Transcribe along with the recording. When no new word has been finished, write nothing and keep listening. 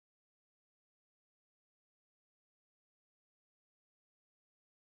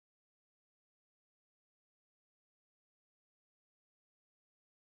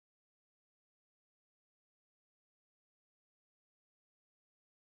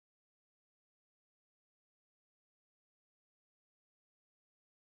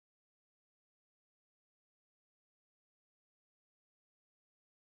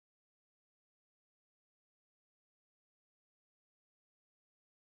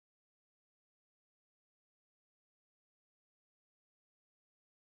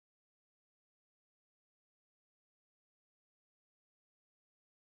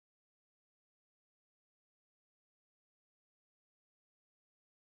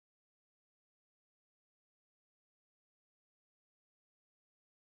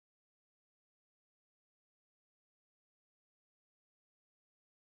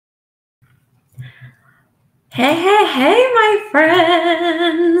Hey, hey, hey, my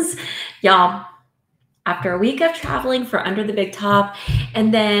friends. Y'all, after a week of traveling for Under the Big Top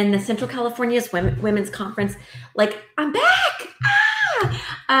and then the Central California's Women's Conference, I'm back.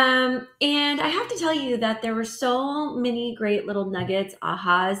 And I have to tell you that there were so many great little nuggets,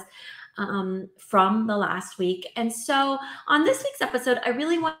 ahas, from the last week. And so on this week's episode, I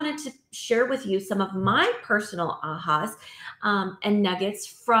really wanted to share with you some of my personal ahas and nuggets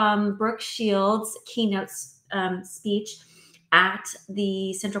from Brooke Shields' keynote speech at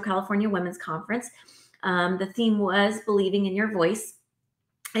the Central California Women's Conference. The theme was believing in your voice.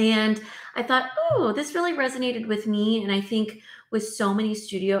 And I thought, oh, this really resonated with me. And I think with so many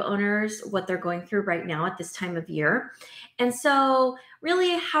studio owners, what they're going through right now at this time of year. And so,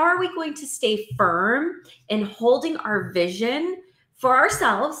 really, how are we going to stay firm in holding our vision for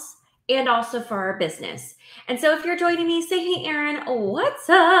ourselves and also for our business? And so, if you're joining me, say, hey, Erin, what's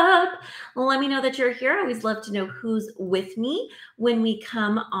up? Let me know that you're here. I always love to know who's with me when we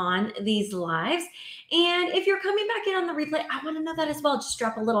come on these lives. And if you're coming back in on the replay, I want to know that as well. Just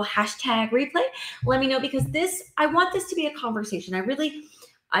drop a little hashtag replay. Let me know, because I want this to be a conversation. I really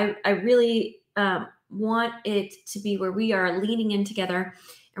want it to be where we are leaning in together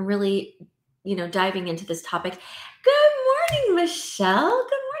and really, diving into this topic. Good morning, Michelle.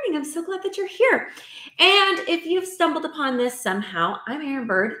 Good morning. I'm so glad that you're here. And if you've stumbled upon this somehow, I'm Erin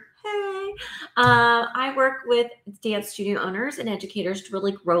Bird. Hey. I work with dance studio owners and educators to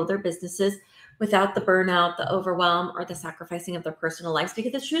really grow their businesses without the burnout, the overwhelm, or the sacrificing of their personal lives.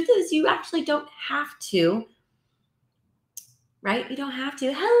 Because the truth is, you actually don't have to, right? You don't have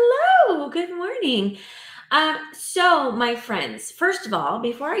to. Hello, good morning. So my friends, first of all,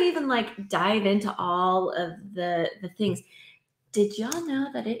 before I even dive into all of the things, did y'all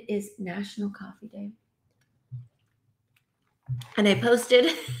know that it is National Coffee Day? And I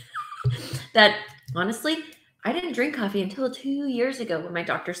posted that, honestly, I didn't drink coffee until 2 years ago when my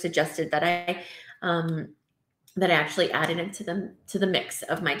doctor suggested that I actually added it to the mix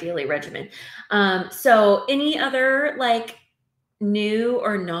of my daily regimen. So any other new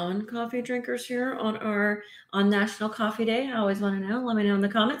or non-coffee drinkers here on National Coffee Day? I always want to know. Let me know in the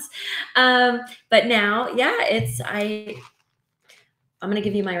comments. But now, yeah, I'm going to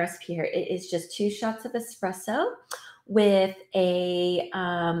give you my recipe here. It is just 2 shots of espresso with a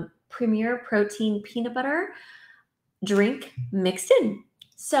Premier Protein peanut butter drink mixed in.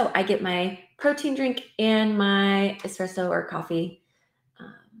 So I get my protein drink and my espresso or coffee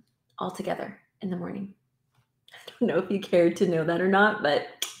all together in the morning. I don't know if you cared to know that or not, but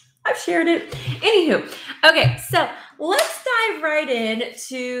I've shared it. Anywho, okay, so let's dive right in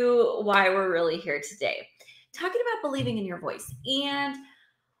to why we're really here today. Talking about believing in your voice. And,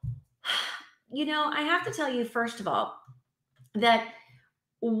 I have to tell you, first of all, that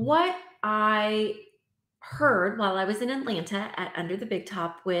what I heard while I was in Atlanta at Under the Big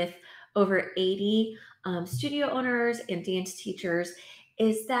Top with over 80 studio owners and dance teachers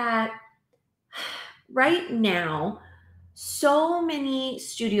is that right now, so many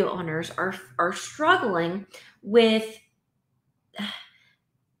studio owners are struggling with,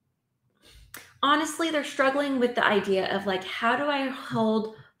 honestly, they're struggling with the idea of how do I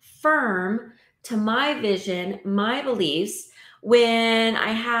hold firm to my vision, my beliefs, when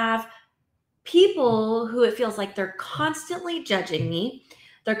I have people who it feels like they're constantly judging me.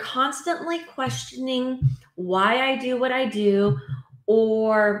 They're constantly questioning why I do what I do,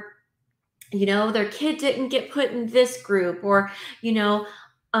 or, their kid didn't get put in this group, or, we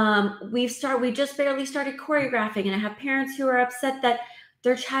just barely started choreographing, and I have parents who are upset that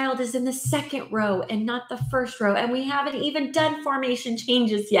their child is in the second row and not the first row, and we haven't even done formation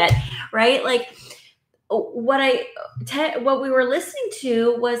changes yet, right? What we were listening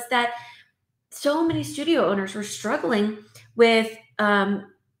to was that so many studio owners were struggling with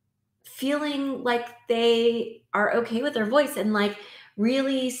feeling like they are okay with their voice and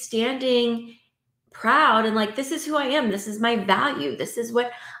really standing proud and this is who I am. This is my value. This is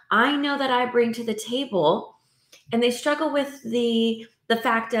what I know that I bring to the table. And they struggle with the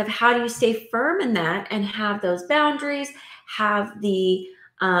fact of how do you stay firm in that and have those boundaries, have the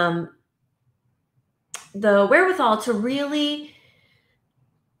wherewithal to really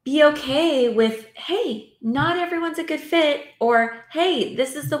be okay with, hey, not everyone's a good fit, or hey,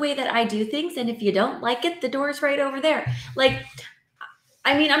 this is the way that I do things, and if you don't like it, the door's right over there.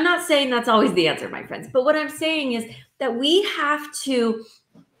 I'm not saying that's always the answer, my friends, but what I'm saying is that we have to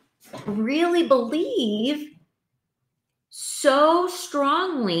really believe so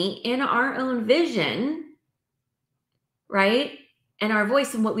strongly in our own vision, right? And our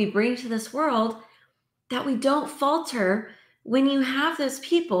voice and what we bring to this world, that we don't falter when you have those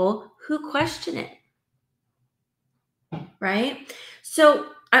people who question it, right? So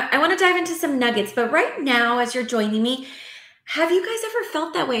I want to dive into some nuggets, but right now, as you're joining me, have you guys ever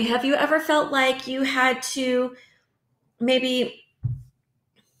felt that way? Have you ever felt like you had to maybe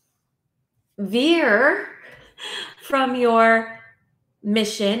veer from your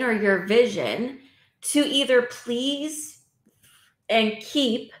mission or your vision to either please and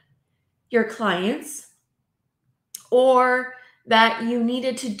keep your clients, or that you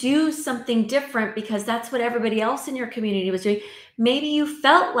needed to do something different because that's what everybody else in your community was doing? Maybe you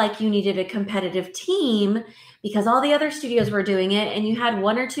felt like you needed a competitive team because all the other studios were doing it, and you had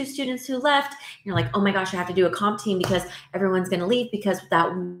one or two students who left. You're like, oh my gosh, I have to do a comp team because everyone's going to leave because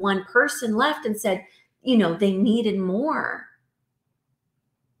that one person left and said, they needed more.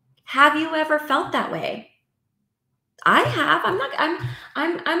 Have you ever felt that way? I have.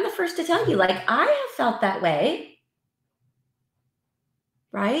 I'm the first to tell you, like, I have felt that way.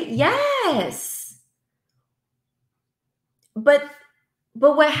 Right? Yes. But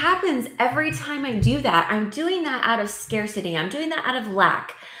what happens every time I do that, I'm doing that out of scarcity. I'm doing that out of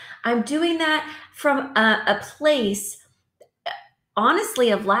lack. I'm doing that from a place,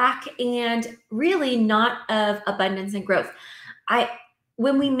 honestly, of lack, and really not of abundance and growth.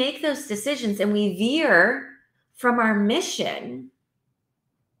 When we make those decisions and we veer from our mission,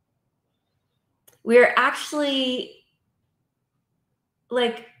 we're actually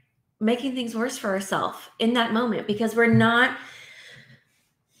like making things worse for ourselves in that moment, because we're not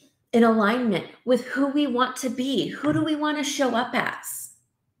in alignment with who we want to be. Who do we want to show up as?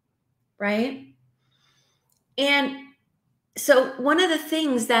 Right? And so one of the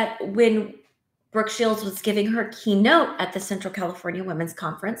things that when Brooke Shields was giving her keynote at the Central California Women's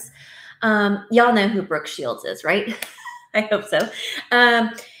Conference, y'all know who Brooke Shields is, right? I hope so.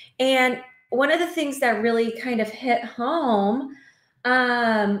 And one of the things that really kind of hit home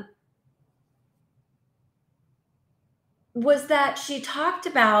was that she talked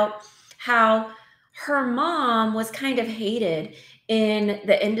about how her mom was kind of hated in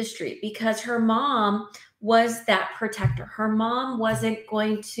the industry because her mom was that protector. Her mom wasn't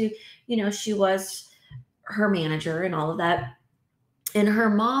going to, she was her manager and all of that. And her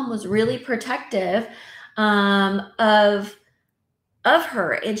mom was really protective of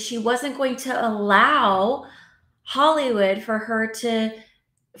her. And she wasn't going to allow Hollywood for her to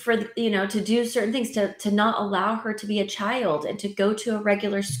do certain things, to not allow her to be a child and to go to a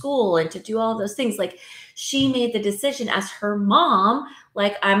regular school and to do all those things. Like, she made the decision as her mom,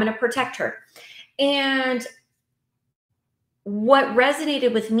 like, I'm going to protect her. And what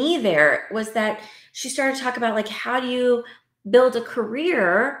resonated with me there was that she started to talk about, like, how do you build a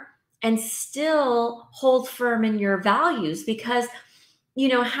career and still hold firm in your values? Because,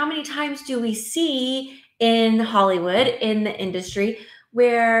 how many times do we see in Hollywood, in the industry,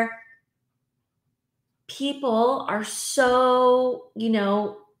 where people are so,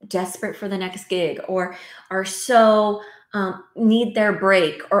 desperate for the next gig, or are so need their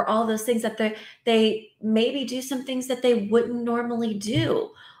break, or all those things, that they maybe do some things that they wouldn't normally do,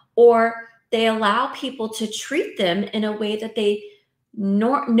 or they allow people to treat them in a way that they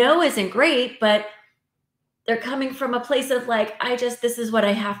know isn't great, but they're coming from a place of like, this is what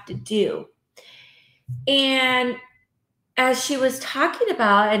I have to do. And as she was talking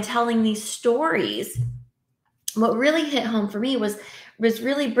about and telling these stories, what really hit home for me was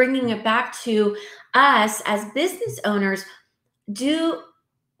really bringing it back to us as business owners. Do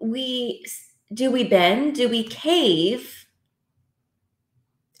we bend? Do we cave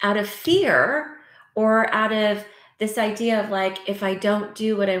out of fear, or out of this idea of like, if I don't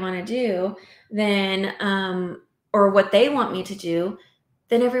do what I want to do, then or what they want me to do,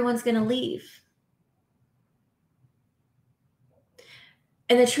 then everyone's going to leave?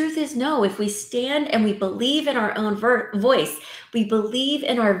 And the truth is, no. If we stand and we believe in our own voice, we believe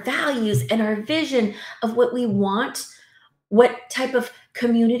in our values and our vision of what we want, what type of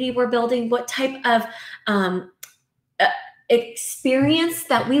community we're building, what type of experience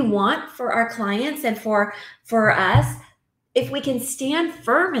that we want for our clients and for us, if we can stand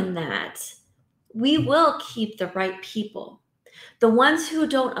firm in that, we will keep the right people. The ones who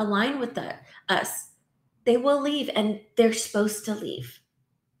don't align with us, they will leave, and they're supposed to leave.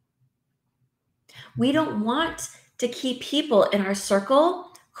 We don't want to keep people in our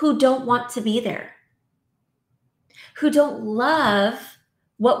circle who don't want to be there, who don't love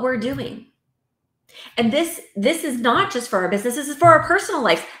what we're doing. And this is not just for our business, this is for our personal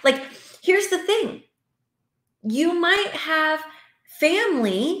life. Like, here's the thing. You might have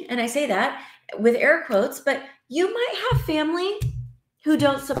family, and I say that with air quotes, but you might have family who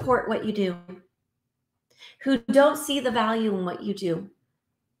don't support what you do, who don't see the value in what you do,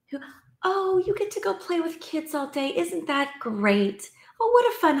 who Oh, you get to go play with kids all day. Isn't that great? Oh,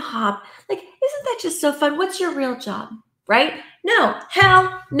 what a fun hop. Like, isn't that just so fun? What's your real job? Right? No,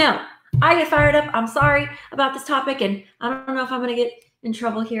 hell no. I get fired up. I'm sorry about this topic. And I don't know if I'm going to get in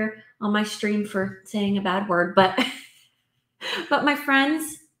trouble here on my stream for saying a bad word. But, but my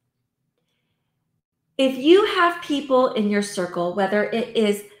friends, if you have people in your circle, whether it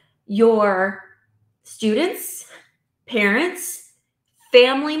is your students, parents,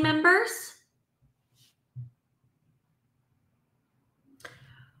 family members,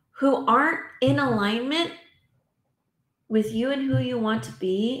 who aren't in alignment with you and who you want to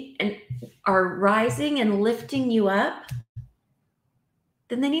be and are rising and lifting you up,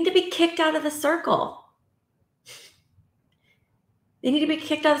 then they need to be kicked out of the circle. They need to be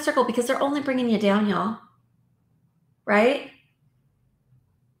kicked out of the circle because they're only bringing you down, y'all. Right?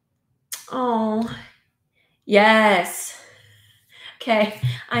 Oh, yes. Okay.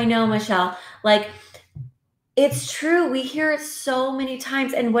 I know, Michelle. Like, it's true. We hear it so many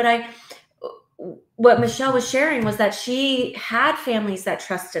times. And what Michelle was sharing was that she had families that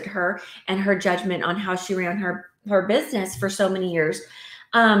trusted her and her judgment on how she ran her business for so many years.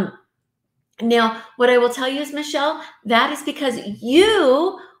 Now, what I will tell you is, Michelle, that is because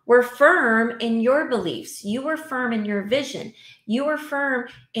you were firm in your beliefs. You were firm in your vision. You were firm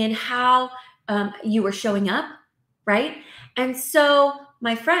in how you were showing up, right? And so,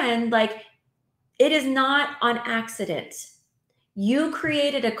 my friend, like, it is not on accident. You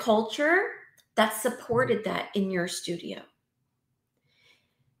created a culture that supported that in your studio.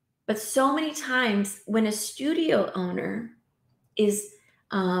 But so many times when a studio owner is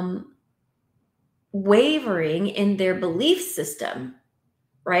wavering in their belief system,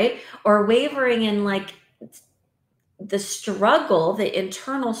 right? Or wavering in like the struggle, the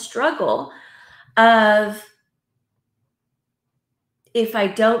internal struggle of, if I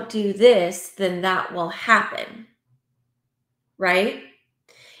don't do this, then that will happen, right?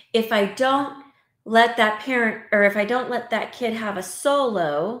 If I don't let that parent, or if I don't let that kid have a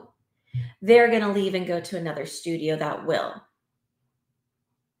solo, they're going to leave and go to another studio that will.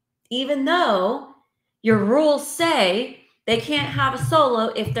 Even though your rules say they can't have a solo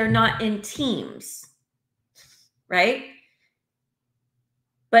if they're not in teams, right?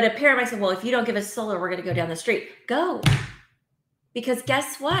 But a parent might say, well, if you don't give us solo, we're going to go down the street. Go. Because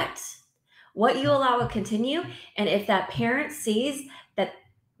guess what? What you allow will continue. And if that parent sees that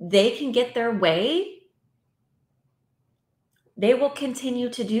they can get their way, they will continue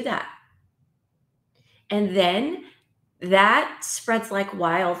to do that. And then that spreads like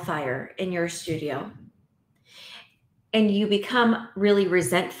wildfire in your studio. And you become really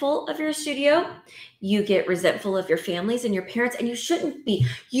resentful of your studio. You get resentful of your families and your parents, and you shouldn't be.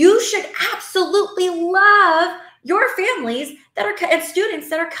 You should absolutely love your families that are and students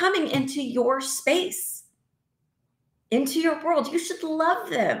that are coming into your space, into your world. You should love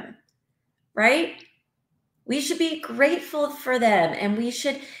them, right? We should be grateful for them, and we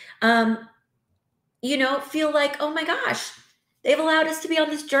should, feel like, oh my gosh, they've allowed us to be on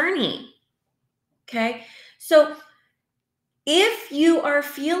this journey. Okay, so if you are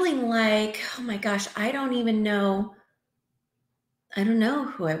feeling like, oh my gosh, I don't know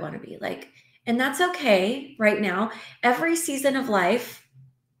who I want to be like, and that's okay right now. Every season of life,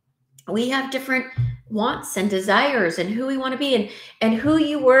 we have different wants and desires and who we want to be, and who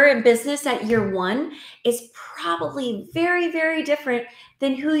you were in business at year 1 is probably very, very different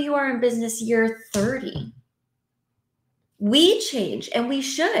than who you are in business year 30. We change, and we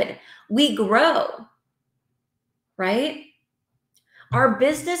should. We grow, right? Our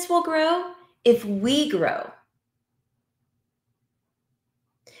business will grow if we grow.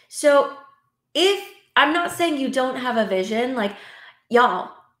 So I'm not saying you don't have a vision, like,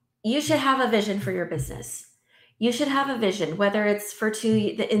 y'all, you should have a vision for your business. You should have a vision, whether it's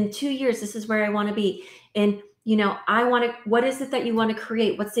in 2 years, this is where I want to be. And, what is it that you want to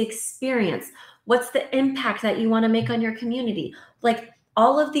create? What's the experience? What's the impact that you want to make on your community? Like,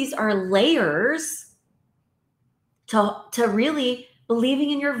 all of these are layers to really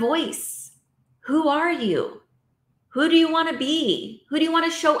believing in your voice. Who are you? Who do you want to be? Who do you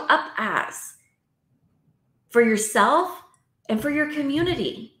want to show up as? For yourself and for your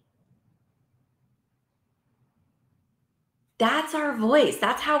community. That's our voice.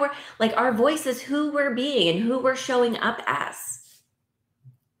 That's how our voice is who we're being and who we're showing up as.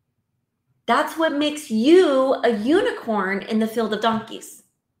 That's what makes you a unicorn in the field of donkeys.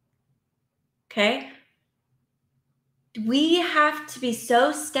 Okay? We have to be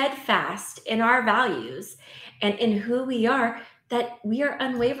so steadfast in our values and in who we are that we are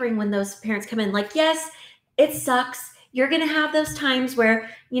unwavering when those parents come in. Like, yes, it sucks. You're going to have those times where,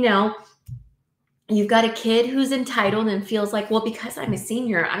 You've got a kid who's entitled and feels like, well, because I'm a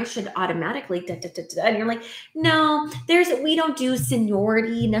senior, I should automatically da, da, da, da. And you're like, no, we don't do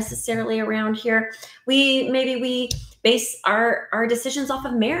seniority necessarily around here. We base our decisions off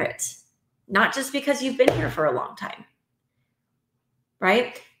of merit, not just because you've been here for a long time.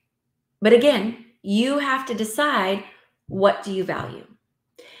 Right? But again, you have to decide, what do you value?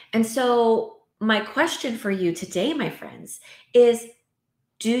 And so my question for you today, my friends, is,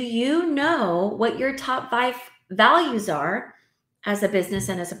 do you know what your top 5 values are as a business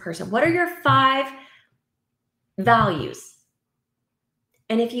and as a person? What are your 5 values?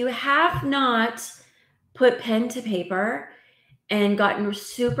 And if you have not put pen to paper and gotten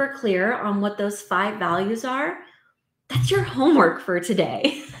super clear on what those 5 values are, that's your homework for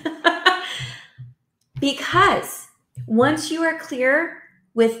today. Because once you are clear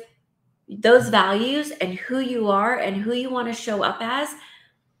with those values and who you are and who you want to show up as,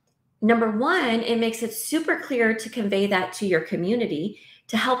 number 1, it makes it super clear to convey that to your community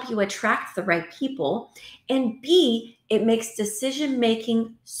to help you attract the right people. And B, it makes decision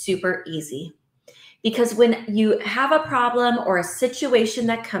making super easy. Because when you have a problem or a situation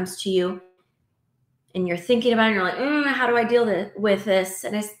that comes to you and you're thinking about it, and you're like, how do I deal with this?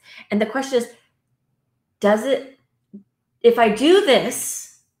 And the question is, if I do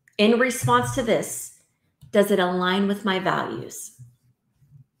this in response to this, does it align with my values?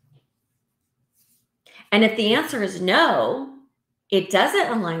 And if the answer is no, it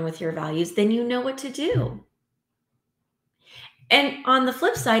doesn't align with your values, then you know what to do. And on the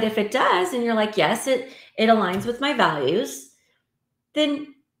flip side, if it does, and you're like, yes, it aligns with my values,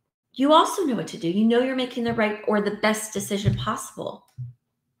 then you also know what to do. You know you're making the right or the best decision possible.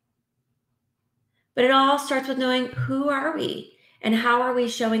 But it all starts with knowing, who are we and how are we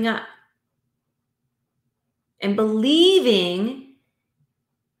showing up? And believing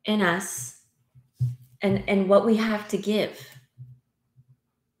in us and what we have to give.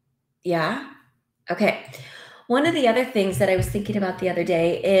 Yeah? Okay. One of the other things that I was thinking about the other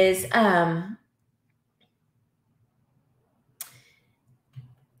day is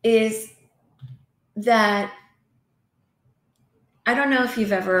that, I don't know if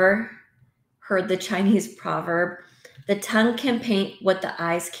you've ever heard the Chinese proverb, the tongue can paint what the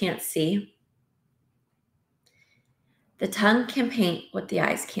eyes can't see. The tongue can paint what the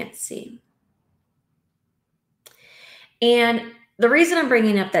eyes can't see. And the reason I'm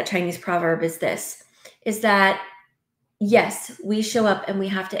bringing up that Chinese proverb is that yes, we show up and we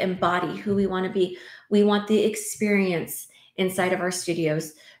have to embody who we want to be. We want the experience inside of our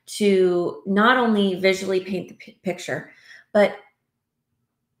studios to not only visually paint the picture, but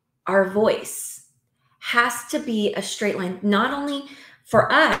our voice has to be a straight line, not only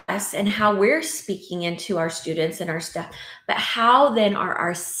for us and how we're speaking into our students and our staff, but how then are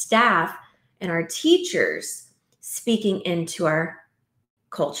our staff and our teachers speaking into our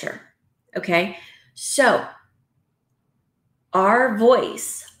culture. Okay. So our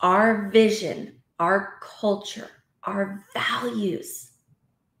voice, our vision, our culture, our values,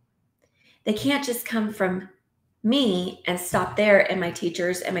 they can't just come from me and stop there, and my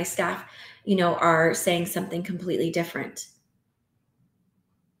teachers and my staff, are saying something completely different.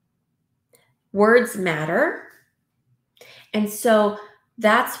 Words matter. And so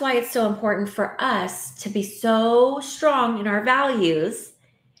that's why it's so important for us to be so strong in our values,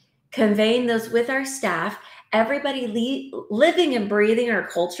 conveying those with our staff, everybody living and breathing our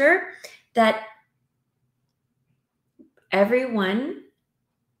culture, that everyone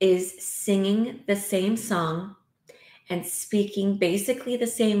is singing the same song and speaking basically the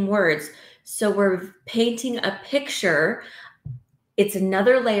same words. So we're painting a picture. It's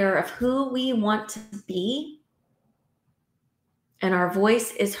another layer of who we want to be. And our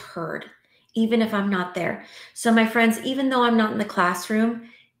voice is heard, even if I'm not there. So my friends, even though I'm not in the classroom,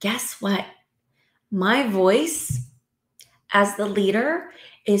 guess what? My voice as the leader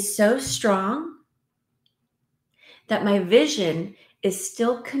is so strong that my vision is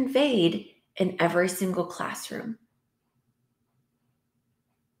still conveyed in every single classroom.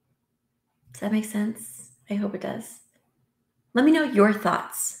 Does that make sense? I hope it does. Let me know your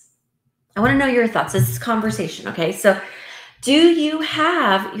thoughts. I want to know your thoughts. This is conversation, okay? So do you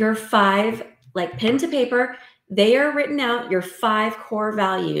have your 5, like pen to paper, they are written out, your 5 core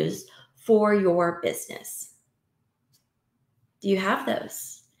values for your business? Do you have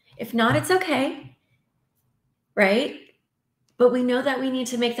those? If not, it's okay, right? But we know that we need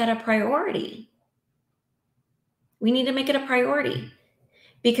to make that a priority. We need to make it a priority.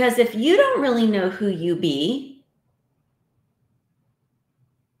 Because if you don't really know who you be,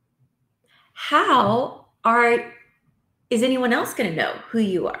 how are is anyone else going to know who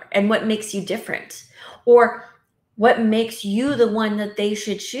you are and what makes you different? Or what makes you the one that they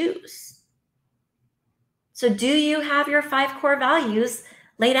should choose? So do you have your 5 core values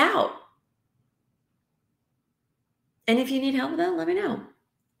laid out? And if you need help with that, let me know.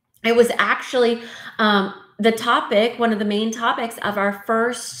 It was actually the topic, one of the main topics of our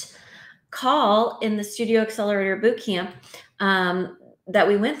first call in the Studio Accelerator Bootcamp that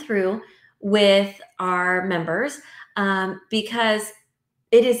we went through with our members, because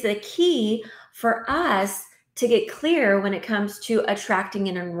it is the key for us to get clear when it comes to attracting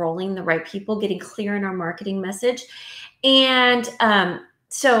and enrolling the right people, getting clear in our marketing message. And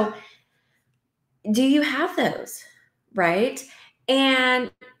so do you have those, right?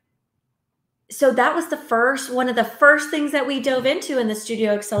 And so that was one of the first things that we dove into in the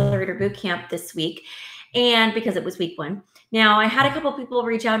Studio Accelerator Bootcamp this week. And because it was week 1. Now, I had a couple people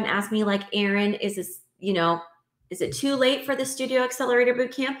reach out and ask me, like, Erin, is this, is it too late for the Studio Accelerator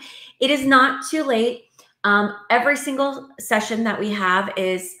Bootcamp? It is not too late. Every single session that we have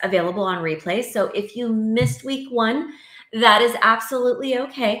is available on replay. So if you missed week 1, that is absolutely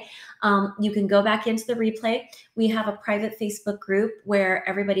okay. You can go back into the replay. We have a private Facebook group where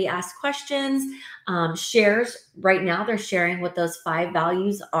everybody asks questions, shares. Right now, they're sharing what those 5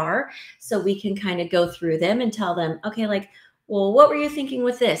 values are. So we can kind of go through them and tell them, okay, like, well, what were you thinking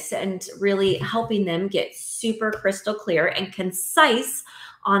with this? And really helping them get super crystal clear and concise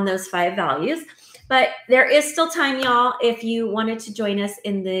on those 5 values. But there is still time, y'all, if you wanted to join us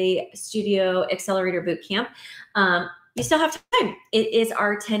in the Studio Accelerator Bootcamp. You still have time. It is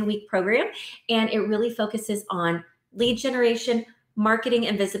our 10-week program, and it really focuses on lead generation, marketing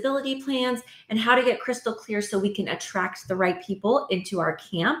and visibility plans, and how to get crystal clear so we can attract the right people into our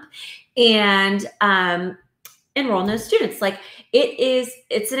camp and enroll those students. Like,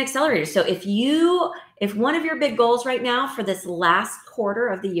 it's an accelerator. So if one of your big goals right now for this last quarter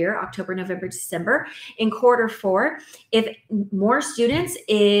of the year, October, November, December, in quarter 4, if more students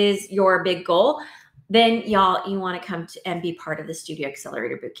is your big goal, then y'all, you want to come to and be part of the Studio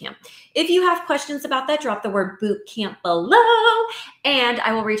Accelerator Bootcamp. If you have questions about that, drop the word bootcamp below, and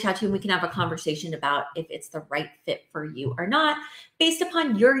I will reach out to you and we can have a conversation about if it's the right fit for you or not, based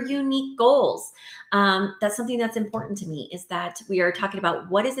upon your unique goals. That's something that's important to me, is that we are talking about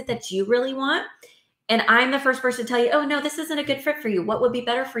what is it that you really want. And I'm the first person to tell you, oh, no, this isn't a good fit for you. What would be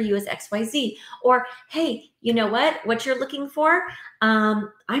better for you is XYZ. Or, hey, you know what you're looking for,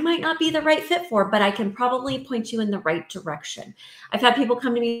 I might not be the right fit for, but I can probably point you in the right direction. I've had people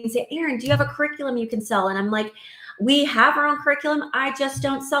come to me and say, Erin, do you have a curriculum you can sell? And I'm like, we have our own curriculum. I just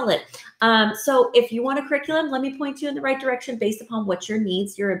don't sell it. So if you want a curriculum, let me point you in the right direction based upon what your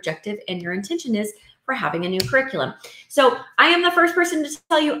needs, your objective, and your intention is for having a new curriculum. So I am the first person to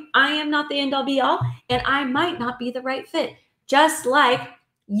tell you I am not the end all be all, and I might not be the right fit, just like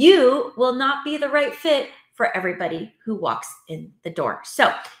you will not be the right fit for everybody who walks in the door.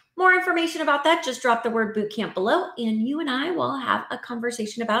 So more information about that, just drop the word bootcamp below, and you and I will have a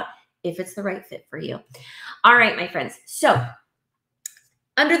conversation about if it's the right fit for you. All right, my friends. So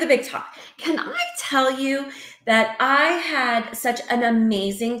under the big talk, can I tell you that I had such an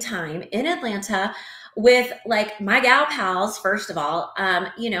amazing time in Atlanta with, like, my gal pals, first of all,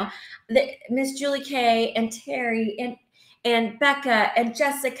 Miss Julie Kay and Terry and Becca and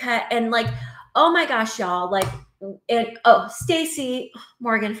Jessica, and, like, oh my gosh, y'all, like, and Stacy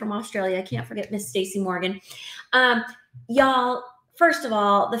Morgan from Australia. I can't forget Miss Stacy Morgan. Y'all, first of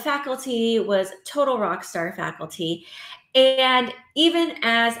all, the faculty was total rock star faculty. And even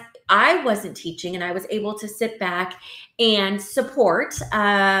as I wasn't teaching and I was able to sit back and support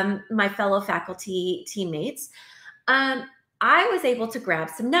my fellow faculty teammates, I was able to grab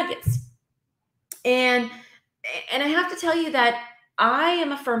some nuggets. And I have to tell you that I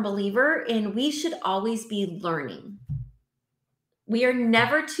am a firm believer in we should always be learning. We are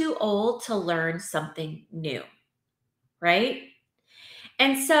never too old to learn something new, right?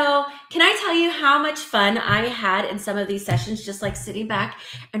 And so can I tell you how much fun I had in some of these sessions, just like sitting back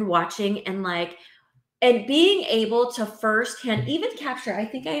and watching and being able to firsthand even capture. I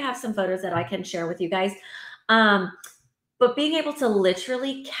think I have some photos that I can share with you guys. But being able to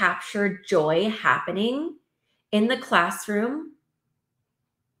literally capture joy happening in the classroom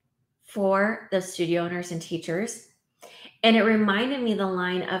for the studio owners and teachers. And it reminded me the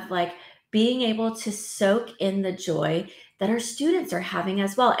line of, like, being able to soak in the joy that our students are having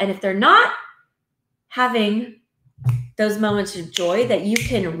as well. And if they're not having those moments of joy that you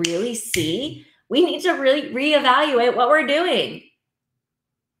can really see, we need to really reevaluate what we're doing.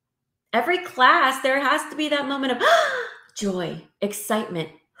 Every class, there has to be that moment of joy, excitement,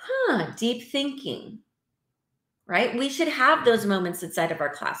 deep thinking, right? We should have those moments inside of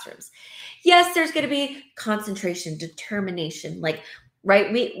our classrooms. Yes, there's going to be concentration, determination, like,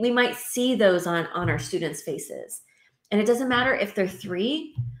 right? We might see those on our students' faces. And it doesn't matter if they're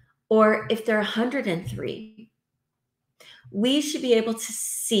 3 or if they're 103. We should be able to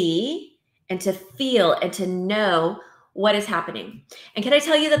see and to feel and to know what is happening. And can I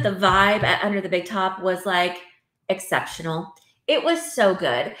tell you that the vibe at Under the Big Top was like exceptional? It was so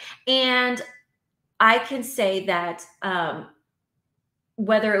good. And I can say that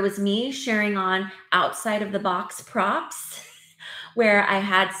whether it was me sharing on outside of the box props, where I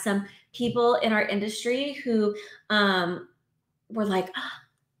had some people in our industry who were like,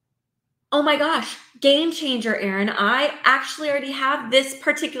 oh my gosh, game changer, Erin. I actually already have this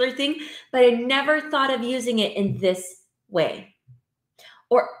particular thing, but I never thought of using it in this way.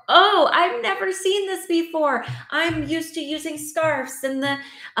 Or, oh, I've never seen this before. I'm used to using scarves and the,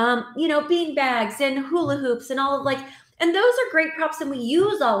 bean bags and hula hoops and all of and those are great props. And we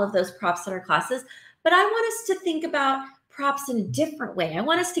use all of those props in our classes, but I want us to think about props in a different way. I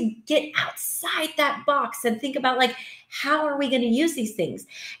want us to get outside that box and think about how are we going to use these things?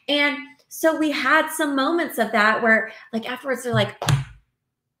 And so we had some moments of that where afterwards they're like,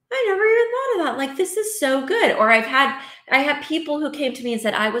 I never even thought of that. This is so good. Or I had people who came to me and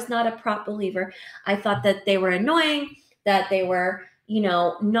said, I was not a prop believer. I thought that they were annoying, that they were,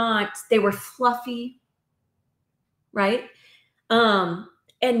 they were fluffy. Right.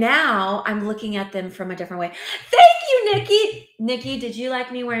 And now I'm looking at them from a different way. Thank you, Nikki. Nikki, did you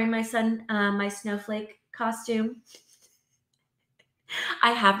like me wearing my snowflake costume?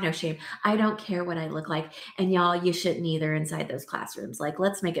 I have no shame. I don't care what I look like. And y'all, you shouldn't either inside those classrooms.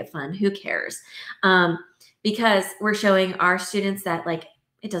 Let's make it fun. Who cares? Because we're showing our students that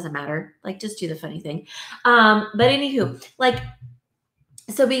it doesn't matter. Just do the funny thing. But anywho,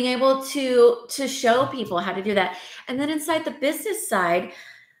 so being able to show people how to do that. And then inside the business side,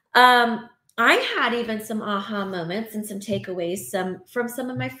 I had even some aha moments and some takeaways from some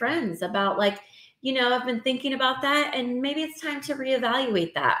of my friends about I've been thinking about that and maybe it's time to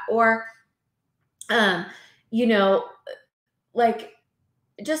reevaluate that. Or,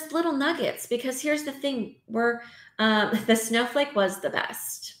 just little nuggets, because here's the thing, the snowflake was the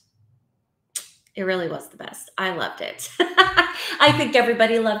best. It really was the best. I loved it. I think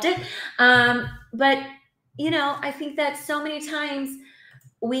everybody loved it. But I think that so many times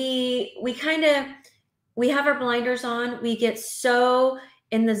we have our blinders on. We get so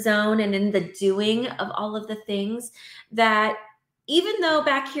in the zone and in the doing of all of the things that even though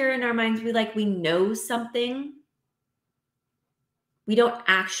back here in our minds, we know something, we don't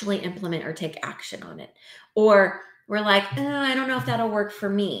actually implement or take action on it. Or we're like, I don't know if that'll work for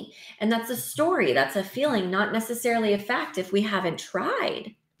me. And that's a story. That's a feeling, not necessarily a fact if we haven't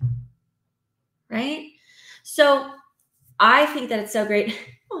tried. Right? So I think that it's so great.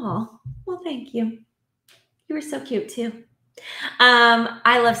 Oh, well, thank you. You were so cute too.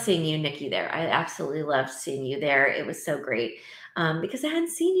 I love seeing you, Nikki, there. I absolutely loved seeing you there. It was so great because I hadn't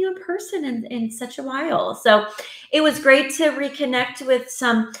seen you in person in such a while. So it was great to reconnect with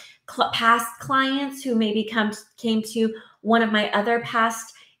some past clients who maybe came to one of my other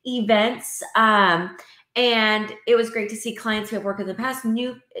past events. And it was great to see clients who have worked in the past.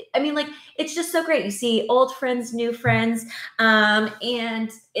 It's just so great. You see old friends, new friends, and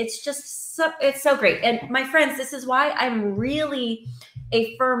it's so great. And my friends, this is why I'm really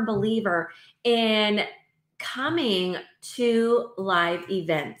a firm believer in coming to live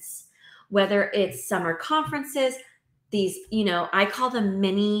events, whether it's summer conferences, these, I call them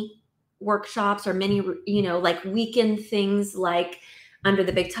mini workshops or mini, weekend things Under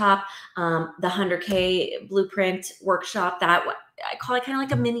the Big Top, the 100K blueprint workshop, that I call it kind of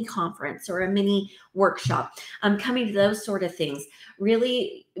like a mini conference or a mini workshop. Coming to those sort of things,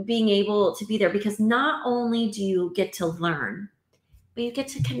 really being able to be there, because not only do you get to learn, but you get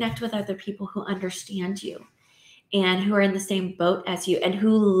to connect with other people who understand you and who are in the same boat as you and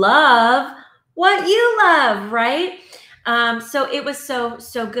who love what you love, right? So it was so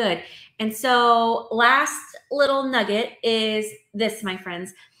good. And so last little nugget is this, my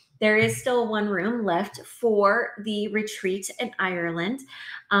friends. There is still one room left for the retreat in Ireland.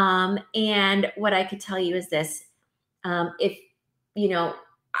 And what I could tell you is this. I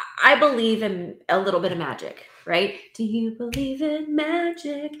believe in a little bit of magic, right? Do you believe in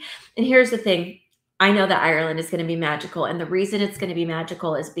magic? And here's the thing. I know that Ireland is going to be magical. And the reason it's going to be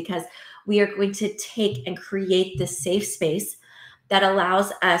magical is because we are going to take and create this safe space that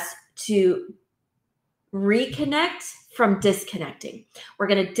allows us to reconnect from disconnecting. We're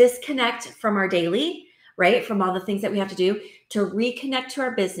going to disconnect from our daily. right? From all the things that we have to do to reconnect to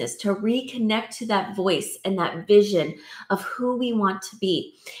our business, to reconnect to that voice and that vision of who we want to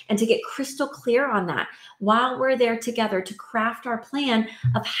be, and to get crystal clear on that while we're there together to craft our plan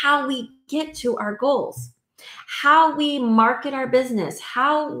of how we get to our goals, how we market our business,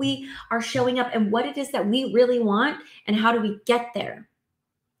 how we are showing up, and what it is that we really want, and how do we get there,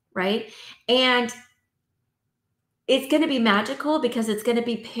 right? And it's going to be magical because it's going to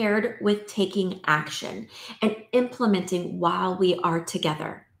be paired with taking action and implementing while we are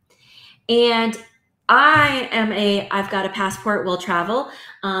together. And I've got a passport, will travel.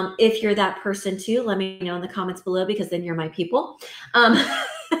 If you're that person too, let me know in the comments below, because then you're my people. I'm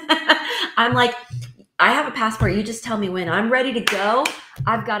like, I have a passport. You just tell me when. I'm ready to go.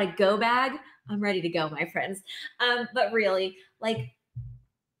 I've got a go bag. I'm ready to go, my friends. But really, like,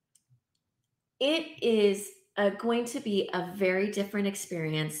 it is going to be a very different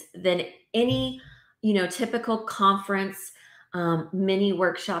experience than any, typical conference, mini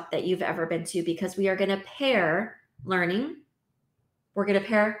workshop that you've ever been to, because we are going to pair learning. We're going to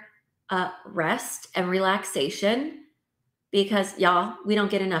pair rest and relaxation, because y'all, we don't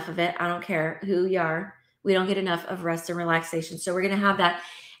get enough of it. I don't care who you are. We don't get enough of rest and relaxation. So we're going to have that.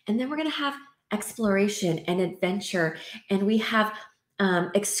 And then we're going to have exploration and adventure. And we have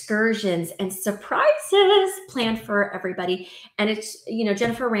excursions and surprises planned for everybody. And it's,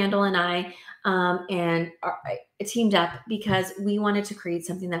 Jennifer Randall and I teamed up because we wanted to create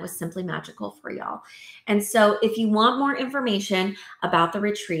something that was simply magical for y'all. And so if you want more information about the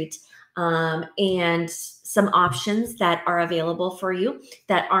retreat, and some options that are available for you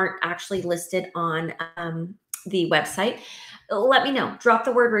that aren't actually listed on the website, let me know. Drop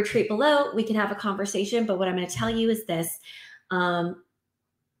the word retreat below. We can have a conversation. But what I'm going to tell you is this,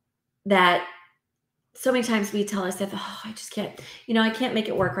 that so many times we tell ourselves, oh, I just can't, I can't make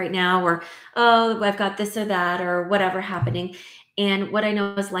it work right now, or, oh, I've got this or that, or whatever happening. And what I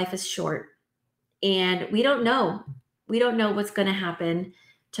know is life is short, and we don't know. We don't know what's going to happen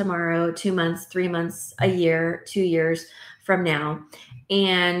tomorrow, 2 months, 3 months, a year, 2 years from now.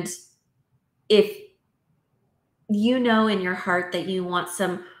 And if you know in your heart that you want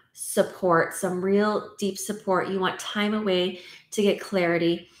some support, some real deep support, you want time away to get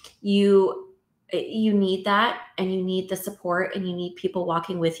clarity, you need that, and you need the support, and you need people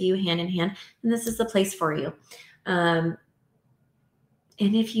walking with you hand in hand, and this is the place for you. And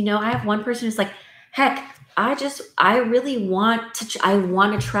if I have one person who's like, heck, I really want to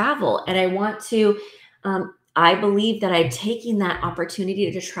travel, and I want to, I believe that I'm taking that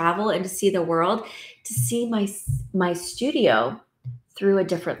opportunity to travel and to see the world, to see my studio through a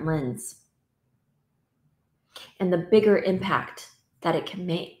different lens, and the bigger impact that it can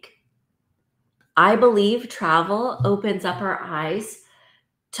make. I believe travel opens up our eyes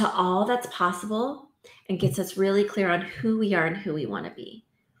to all that's possible and gets us really clear on who we are and who we want to be,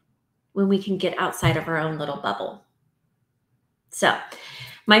 when we can get outside of our own little bubble. So,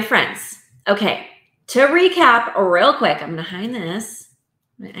 my friends, okay, to recap real quick, I'm going to hide this.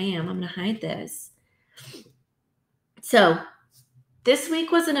 I'm going to hide this. So, this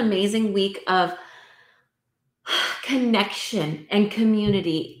week was an amazing week of connection and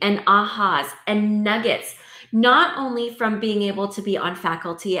community and ahas and nuggets, not only from being able to be on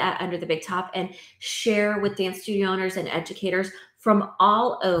faculty at Under the Big Top and share with dance studio owners and educators from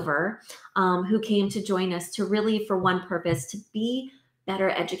all over, who came to join us to really, for one purpose, to be better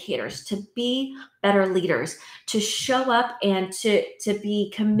educators, to be better leaders, to show up and to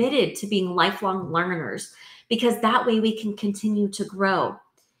be committed to being lifelong learners, because that way we can continue to grow.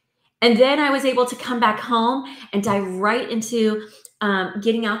 And then I was able to come back home and dive right into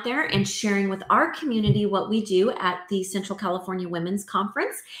getting out there and sharing with our community what we do at the Central California Women's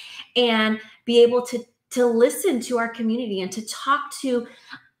Conference, and be able to listen to our community and to talk to,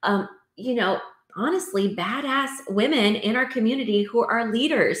 honestly, badass women in our community who are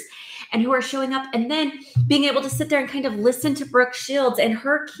leaders and who are showing up, and then being able to sit there and kind of listen to Brooke Shields and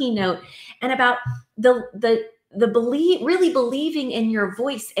her keynote, and about really believing in your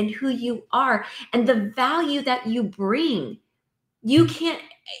voice and who you are and the value that you bring. You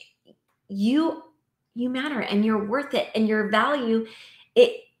matter, and you're worth it, and your value,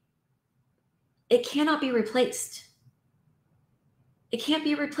 it cannot be replaced. It can't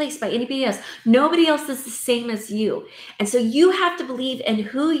be replaced by anybody else. Nobody else is the same as you. And so you have to believe in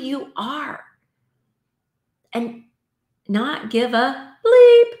who you are and not give a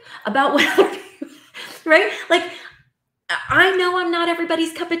bleep about what other people, right? Like, I know I'm not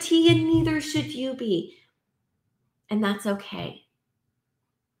everybody's cup of tea, and neither should you be. And that's okay.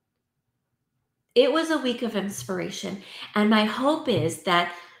 It was a week of inspiration. And my hope is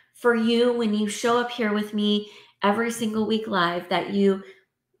that for you when you show up here with me every single week live, that you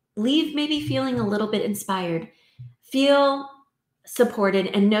leave maybe feeling a little bit inspired, feel supported,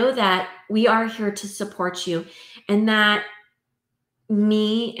 and know that we are here to support you, and that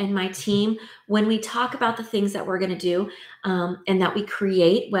me and my team, when we talk about the things that we're going to do, and that we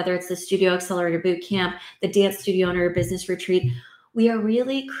create, whether it's the Studio Accelerator Bootcamp, the Dance Studio Owner Business Retreat, we are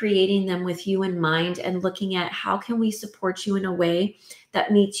really creating them with you in mind and looking at how can we support you in a way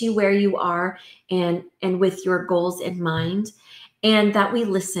that meets you where you are, and with your goals in mind, and that we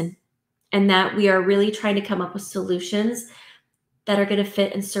listen, and that we are really trying to come up with solutions that are going to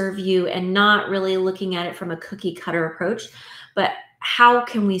fit and serve you, and not really looking at it from a cookie cutter approach, but how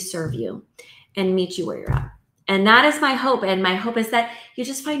can we serve you and meet you where you're at. And that is my hope. And my hope is that you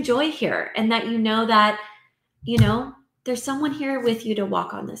just find joy here, and that you know that, there's someone here with you to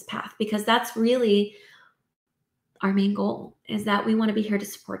walk on this path, because that's really our main goal, is that we want to be here to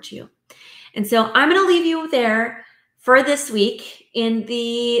support you. And so I'm going to leave you there for this week in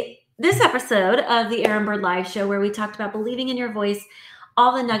this episode of the Aaron Bird Live Show, where we talked about believing in your voice,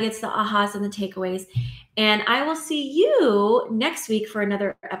 all the nuggets, the ahas, and the takeaways. And I will see you next week for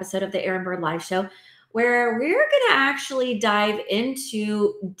another episode of the Aaron Bird Live Show, where we're going to actually dive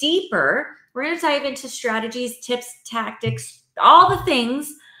into deeper. We're going to dive into strategies, tips, tactics, all the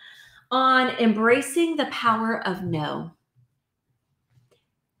things on embracing the power of no,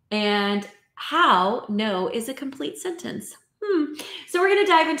 and how no is a complete sentence. So we're going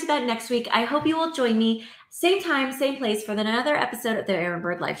to dive into that next week. I hope you will join me, same time, same place, for another episode of the Aaron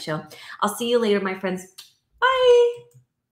Bird Live Show. I'll see you later, my friends. Bye.